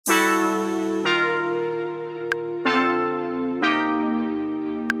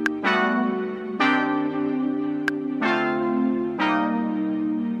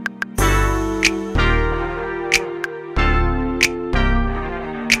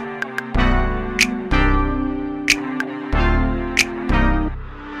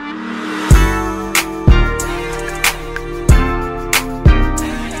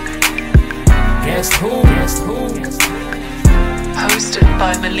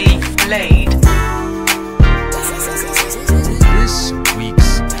Maliek Blade. This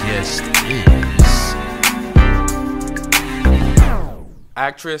week's guest is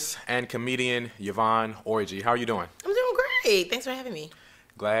actress and comedian Yvonne Orji. How are you doing? I'm doing great. Thanks for having me.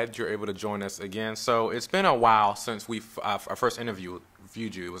 Glad you're able to join us again. So it's been a while since our first interviewed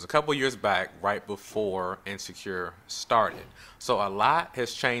you. It was a couple years back, right before Insecure started. So a lot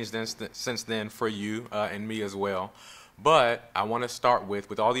has changed since then for you and me as well. But I want to start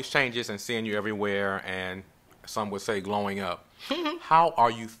with all these changes and seeing you everywhere, and some would say glowing up. How are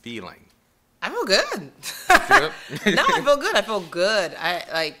you feeling? I feel good. Good? No, I feel good. I feel good.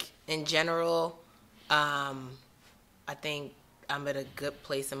 In general, I think I'm at a good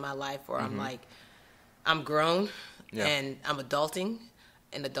place in my life where I'm grown and I'm adulting,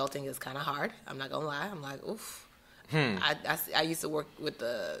 and adulting is kind of hard. I'm not gonna lie. I'm like, oof. I used to work with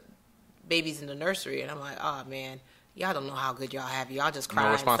the babies in the nursery, and I'm like, oh man, y'all don't know how good y'all have. Y'all just crying.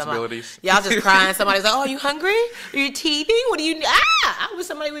 No responsibilities. Y'all just crying. Somebody's like, oh, you hungry? Are you teething? What do you? I wish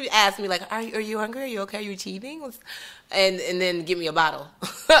somebody would ask me like, are you hungry? Are you okay? Are you teething? And then give me a bottle.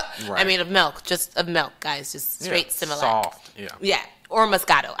 Right. I mean, of milk, just of milk, guys, just straight Similac. Soft. Yeah. Or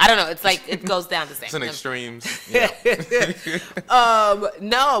Moscato. I don't know. It's like it goes down the same. It's an extremes.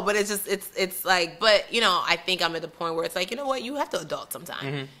 No, but it's like, but I think I'm at the point where it's like, you know what, you have to adult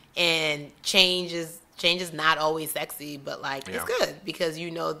sometime, and change is not always sexy, but like it's good because you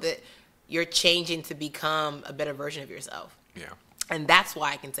know that you're changing to become a better version of yourself. Yeah, and that's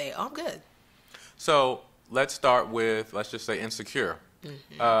why I can say, oh, I'm good. So let's start with, let's just say, Insecure.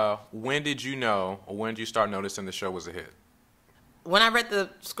 When did you know, or when did you start noticing the show was a hit? When I read the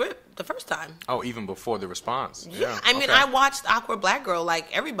script the first time. Oh, even before the response. Yeah. I mean, I watched Awkward Black Girl like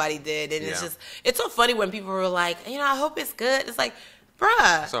everybody did. And it's so funny when people were like, I hope it's good. It's like,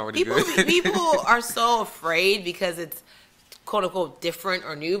 bruh. It's already good. People are so afraid because it's quote unquote different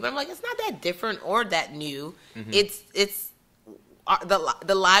or new. But I'm like, it's not that different or that new. It's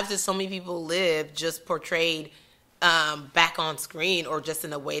the lives that so many people live just portrayed back on screen, or just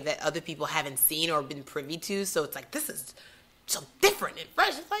in a way that other people haven't seen or been privy to. So it's like, this is so different and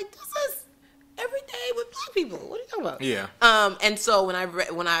fresh. It's like, this is every day with black people. What are you talking about? Yeah. And so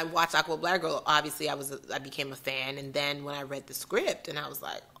when I watched Awkward Black Girl, obviously I became a fan. And then when I read the script, and I was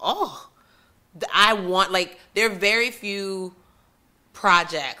like, oh, there are very few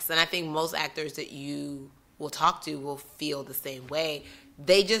projects, and I think most actors that you will talk to will feel the same way.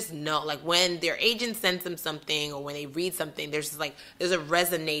 They just know, like when their agent sends them something, or when they read something, there's a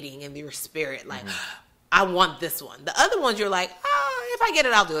resonating in your spirit, like. I want this one. The other ones, you're like, oh, if I get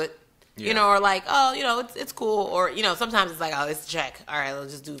it, I'll do it. Yeah. Or like, oh, it's cool. Or, sometimes it's like, oh, it's a check. All right,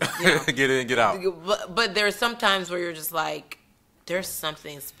 let's just do it. Get in, get out. But there's some times where you're just like, there's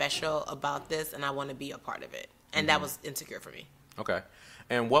something special about this, and I want to be a part of it. And that was Insecure for me. Okay.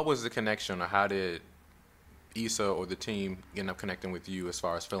 And what was the connection, or how did Issa or the team end up connecting with you as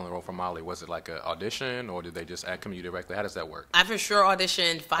far as filling the role for Molly? Was it like an audition, or did they just come to you directly? How does that work? I for sure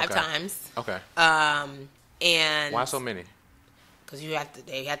auditioned 5 times. Okay. And why so many? Because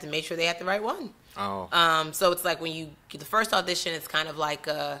they have to make sure they had the right one. Oh. So it's like when you get the first audition, it's kind of like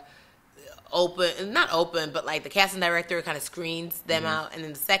not open, but like the casting director kind of screens them out, and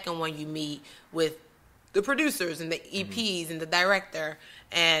then the second one you meet with the producers and the EPs and the director,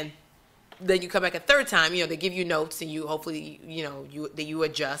 and then you come back a third time. They give you notes, and you hopefully you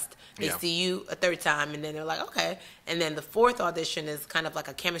adjust. They see you a third time, and then they're like, okay. And then the fourth audition is kind of like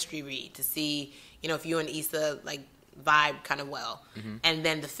a chemistry read to see if you and Issa like vibe kind of well. And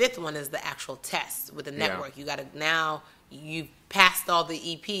then the fifth one is the actual test with the network. You gotta, now you've passed all the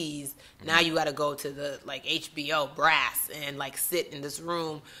EPs. Now you gotta go to the like HBO brass and like sit in this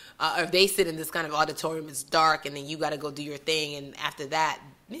room, or they sit in this kind of auditorium. It's dark, and then you gotta go do your thing. And after that,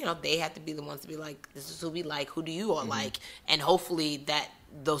 they have to be the ones to be like, this is who we like. Who do you all like? And hopefully that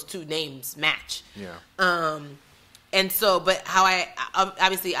those two names match. Yeah. And so, but how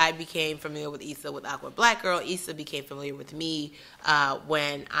I became familiar with Issa with Awkward Black Girl. Issa became familiar with me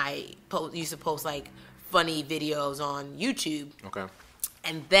when I used to post like funny videos on YouTube. Okay.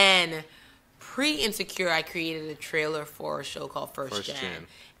 And then pre-Insecure, I created a trailer for a show called First Gen.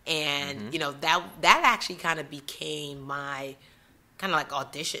 And that actually kind of became my kind of like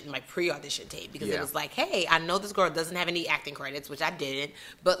audition, my pre-audition tape, because it was like, hey, I know this girl doesn't have any acting credits, which I didn't,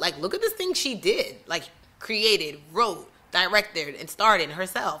 but like, look at this thing she did, like created, wrote, directed, and starred in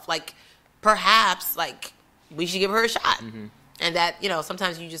herself. Like, perhaps like we should give her a shot. And that,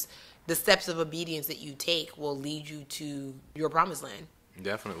 sometimes the steps of obedience that you take will lead you to your promised land.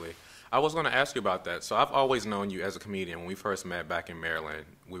 Definitely. I was going to ask you about that. So I've always known you as a comedian. When we first met back in Maryland,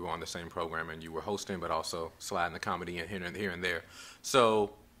 we were on the same program, and you were hosting, but also sliding the comedy in here and there.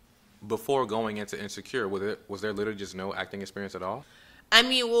 So before going into Insecure, was there literally just no acting experience at all? I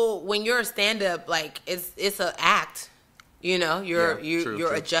mean, well, when you're a stand-up, like it's an act. You know,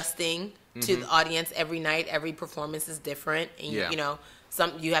 you're adjusting to the audience every night. Every performance is different, and you know,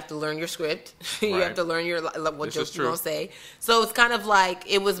 you have to learn your script. You have to learn what jokes you're gonna say. So it's kind of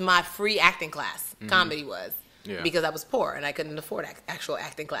like it was my free acting class. Comedy was. Yeah. Because I was poor and I couldn't afford actual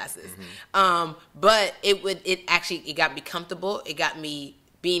acting classes. But it got me comfortable. It got me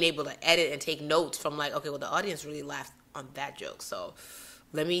being able to edit and take notes from like, okay, well, the audience really laughed on that joke, so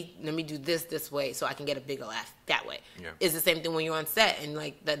let me do this way so I can get a bigger laugh that way. Yeah. It's the same thing when you're on set and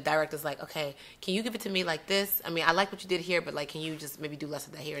like the director's like, okay, can you give it to me like this? I mean, I like what you did here, but like, can you just maybe do less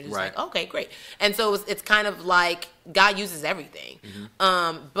of that here? And it's like, okay, great. And so it's kind of like God uses everything.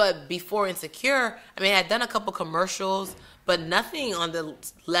 But before Insecure, I mean, I had done a couple commercials, but nothing on the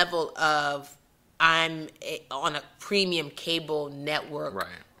level of on a premium cable network,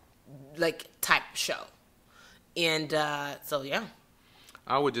 like type show. And so, yeah.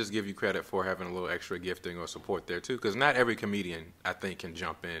 I would just give you credit for having a little extra gifting or support there too, because not every comedian I think can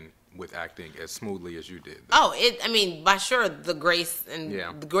jump in with acting as smoothly as you did. Oh, I mean, by sure the grace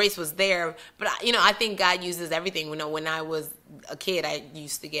the grace was there, but you know, I think God uses everything. You know, when I was a kid, I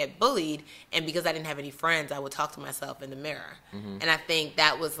used to get bullied, and because I didn't have any friends, I would talk to myself in the mirror, and I think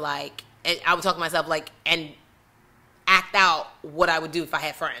that was like, I would talk to myself like and act out what I would do if I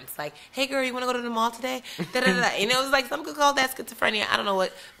had friends. Like, hey girl, you want to go to the mall today? Da-da-da-da. You know, it was like, some could call that schizophrenia. I don't know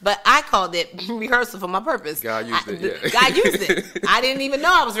what, but I called it rehearsal for my purpose. God used it, yeah. God used it. I didn't even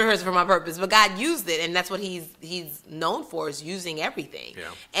know I was rehearsing for my purpose, but God used it, and that's what he's known for, is using everything.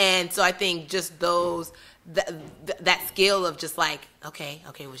 Yeah. And so I think just that skill of just like, okay,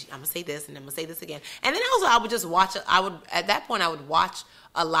 well, I'm gonna say this and I'm gonna say this again, and then also I would just watch. At that point I would watch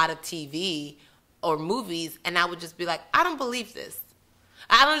a lot of TV or movies, and I would just be like, I don't believe this.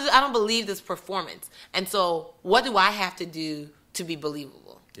 I don't believe this performance. And so what do I have to do to be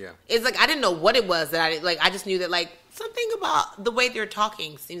believable? Yeah. It's like I didn't know what it was that I just knew that like something about the way they're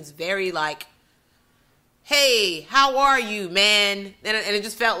talking seems very like, hey, how are you, man? And it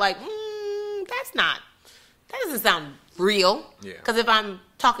just felt like, that doesn't sound real. Yeah. Because if I'm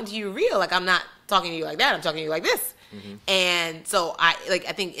talking to you real, like I'm not talking to you like that, I'm talking to you like this. And so I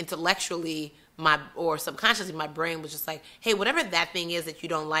think intellectually or subconsciously my brain was just like, hey, whatever that thing is that you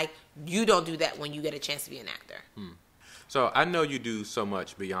don't like, you don't do that when you get a chance to be an actor. So I know you do so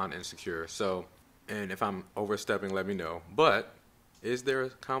much beyond Insecure. So, and if I'm overstepping, let me know. But is there a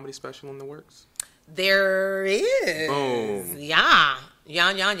comedy special in the works? There is. Boom. Yeah.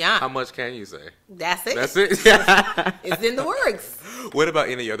 How much can you say? That's it. That's it? It's in the works. What about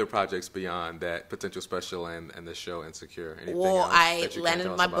any other projects beyond that potential special and the show Insecure? Anything else I that you landed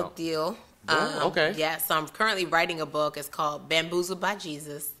can tell my us about? book deal. Okay. Yeah, so I'm currently writing a book. It's called Bamboozled by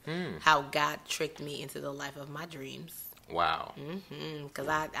Jesus, How God Tricked Me into the Life of My Dreams. Wow. Because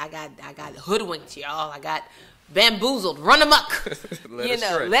I got hoodwinked, y'all. I got bamboozled, run amok.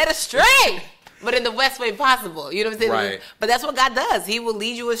 Led astray. But in the best way possible. You know what I'm saying? Right. But that's what God does. He will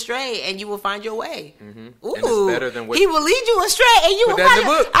lead you astray and you will find your way. Ooh. And it's better than what... He will lead you astray and you will find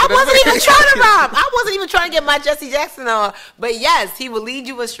your way. I wasn't even trying to rhyme. I wasn't even trying to get my Jesse Jackson on. But yes, he will lead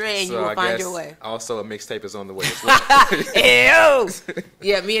you astray and you will find your way. Also, a mixtape is on the way as well. Ew.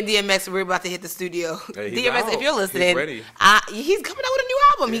 Yeah, me and DMX, we're about to hit the studio. Hey, DMX, if you're listening, he's ready. He's coming out with a new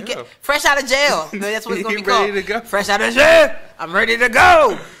album. Yeah. He get fresh out of jail. That's what it's going to be called. Ready to go. Fresh out of jail. I'm ready to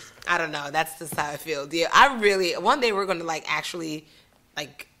go. I don't know. That's just how I feel. Yeah, one day we're gonna like actually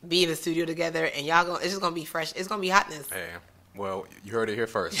like be in the studio together, and it's just gonna be fresh. It's gonna be hotness. Hey, well, you heard it here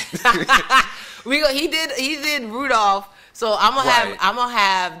first. He did Rudolph, so I'm gonna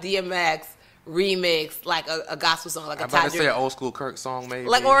have DMX remix like a gospel song, like a I'm Ty about to say Tribbett. an old school Kirk song, maybe.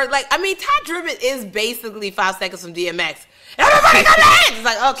 Ty Tribbett is basically 5 seconds from DMX. Everybody come in! It's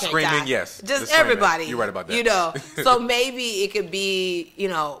like, okay, screaming, God. yes. Just everybody. You're right about that. You know, so maybe it could be,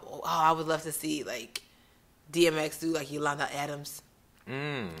 I would love to see like DMX do like Yolanda Adams.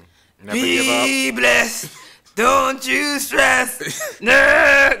 Never Be give up. blessed. Don't you stress.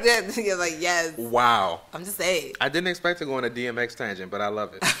 No. You're like, yes. Wow. I'm just saying. I didn't expect to go on a DMX tangent, but I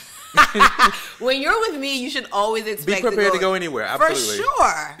love it. When you're with me, you should always expect be prepared to go anywhere. Absolutely. For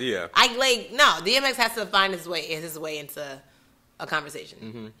sure. Yeah. DMX has to find his way into a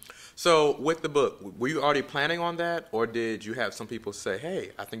conversation. So with the book, were you already planning on that, or did you have some people say,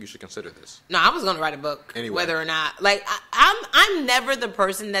 "Hey, I think you should consider this"? No, I was going to write a book, anyway. Whether or not, like, I'm never the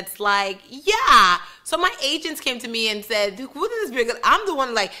person that's like, yeah. So my agents came to me and said, "Wouldn't this be good?" I'm the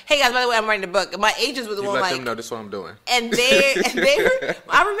one like, "Hey guys, by the way, I'm writing a book." And my agents were the one like, let them know this is what I'm doing. And they were.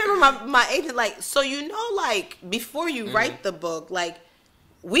 I remember my agent like, so like before you write the book, like,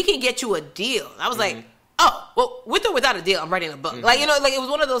 we can get you a deal. I was like, oh, well, with or without a deal, I'm writing a book. Like, you know, like it was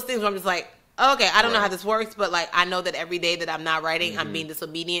one of those things where I'm just like, okay, I don't know how this works, but like I know that every day that I'm not writing, I'm being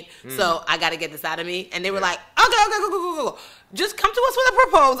disobedient. So I got to get this out of me. And they were like, okay, go. Just come to us with a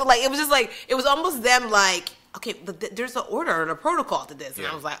proposal. Like, it was just like, it was almost them like, okay, but there's an order and a protocol to this. And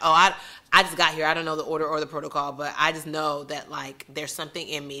I was like, oh, I just got here. I don't know the order or the protocol, but I just know that like there's something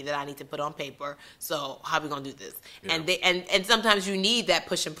in me that I need to put on paper. So how are we gonna do this? And sometimes you need that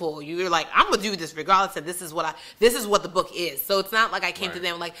push and pull. You're like, I'm gonna do this regardless of this is what the book is. So it's not like I came to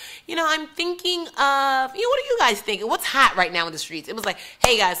them like, you know, I'm thinking of, you know, what are you guys thinking? What's hot right now in the streets? It was like,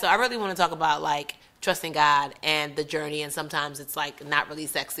 hey guys, so I really want to talk about like trusting God and the journey, and sometimes it's like not really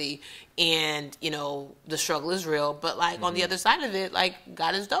sexy, and you know the struggle is real, but like on the other side of it, like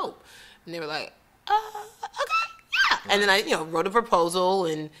God is dope. And they were like, okay, yeah. And then I, you know, wrote a proposal,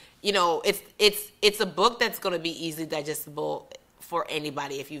 and you know, it's a book that's going to be easily digestible for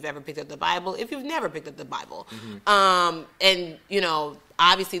anybody if you've ever picked up the Bible, if you've never picked up the Bible. And, you know,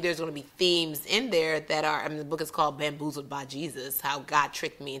 obviously there's going to be themes in there that are, I mean, the book is called Bamboozled by Jesus, how God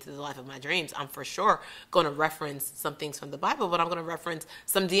tricked me into the life of my dreams. I'm for sure going to reference some things from the Bible, but I'm going to reference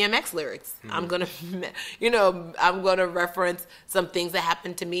some DMX lyrics. I'm going to, you know, I'm going to reference some things that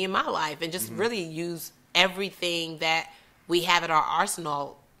happened to me in my life, and just really use everything that we have at our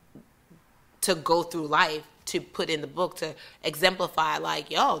arsenal to go through life, to put in the book to exemplify like,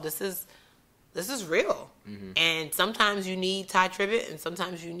 yo, this is real. And sometimes you need Ty Tribbett, and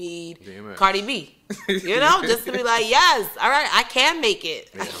sometimes you need DMX. Cardi B, you know, just to be like, yes, all right, I can make it.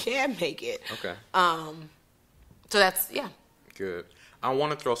 I can make it. Okay. So that's, good. I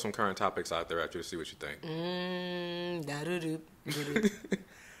want to throw some current topics out there at you to see what you think.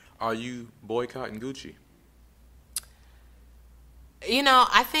 Are you boycotting Gucci? You know,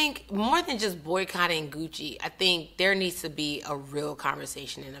 I think more than just boycotting Gucci, I think there needs to be a real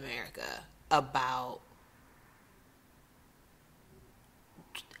conversation in America about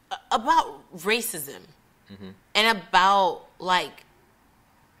racism and about, like,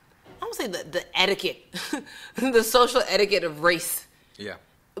 I don't say the etiquette, the social etiquette of race. Yeah.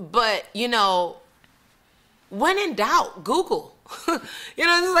 But, you know, when in doubt, Google. You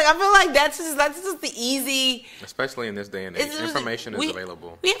know, it's like, I feel like that's just the easy. Especially in this day and age, information is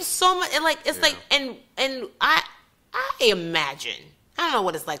available. We have so much, and like it's like, and I imagine, I don't know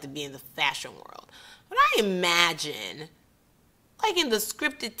what it's like to be in the fashion world, but I imagine, like in the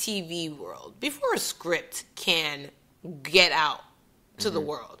scripted TV world, before a script can get out to the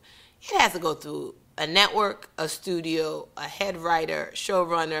world, it has to go through a network, a studio, a head writer,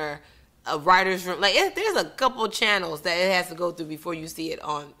 showrunner, a writer's room. Like, there's a couple channels that it has to go through before you see it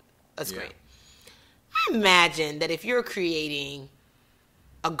on a screen. I imagine that if you're creating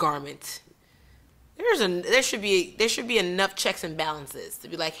a garment, there should be enough checks and balances to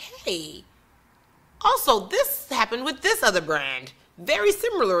be like, hey, also this happened with this other brand very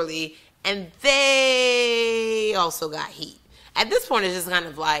similarly, and they also got heat. At this point, it's just kind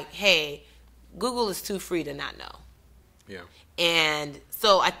of like, hey, Google is too free to not know. Yeah. And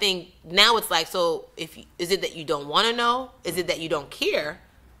so I think now it's like, so is it that you don't want to know? Is it that you don't care,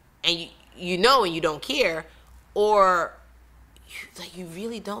 and you know and you don't care, or you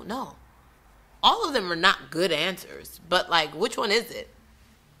really don't know? All of them are not good answers, but like, which one is it?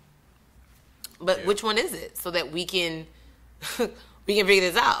 Which one is it, so that we can figure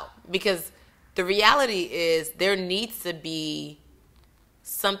this out? Because the reality is there needs to be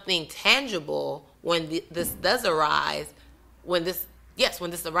something tangible when this does arise. When this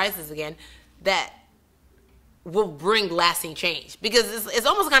arises again, that will bring lasting change. Because it's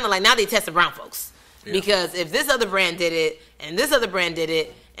almost kind of like now they test the brown folks. Yeah. Because if this other brand did it, and this other brand did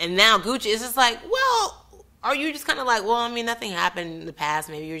it, and now Gucci, it's just like, well, are you just kind of like, well, I mean, nothing happened in the past.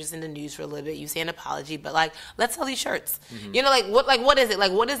 Maybe you're just in the news for a little bit. You say an apology, but like, let's sell these shirts. You know, what is it?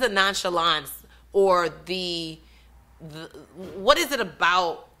 Like, what is the nonchalance or the what is it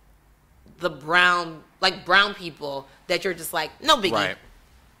about the brown people that you're just like, no biggie? Right.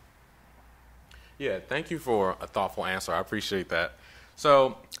 Yeah, thank you for a thoughtful answer. I appreciate that.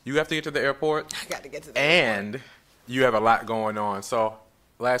 So you have to get to the airport. I got to get to the airport. And you have a lot going on. So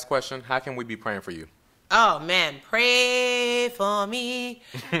last question, how can we be praying for you? Oh, man, pray for me.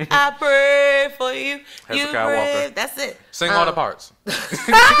 I pray for you. You pray. Walker. That's it. Sing all the parts.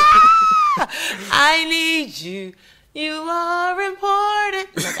 I need you. You are important.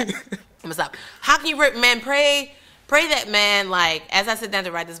 Okay. I'm gonna stop. How can you, man, pray that, man, like, as I sit down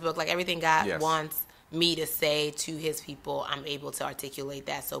to write this book, like, everything God wants me to say to his people, I'm able to articulate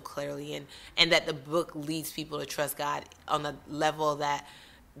that so clearly, and that the book leads people to trust God on a level that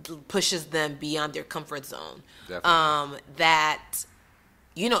pushes them beyond their comfort zone. Definitely. That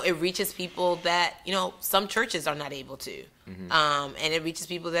you know, it reaches people that, you know, some churches are not able to. And it reaches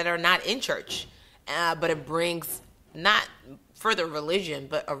people that are not in church. But it brings not further religion,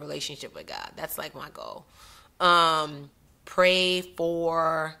 but a relationship with God. That's like my goal. Pray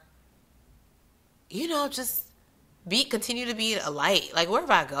for, you know, just continue to be a light. Like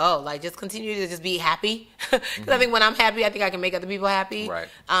wherever I go, like just continue to just be happy. Because I think when I'm happy, I think I can make other people happy. Right.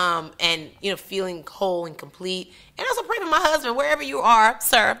 And, you know, feeling whole and complete. And also pray for my husband, wherever you are,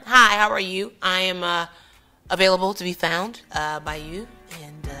 sir. Hi, how are you? I am available to be found by you.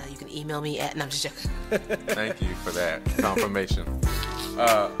 And you can email me at, no, I'm just joking. Thank you for that confirmation.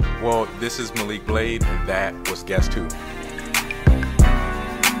 Well, this is Maliek Blade, and that was Guest Who.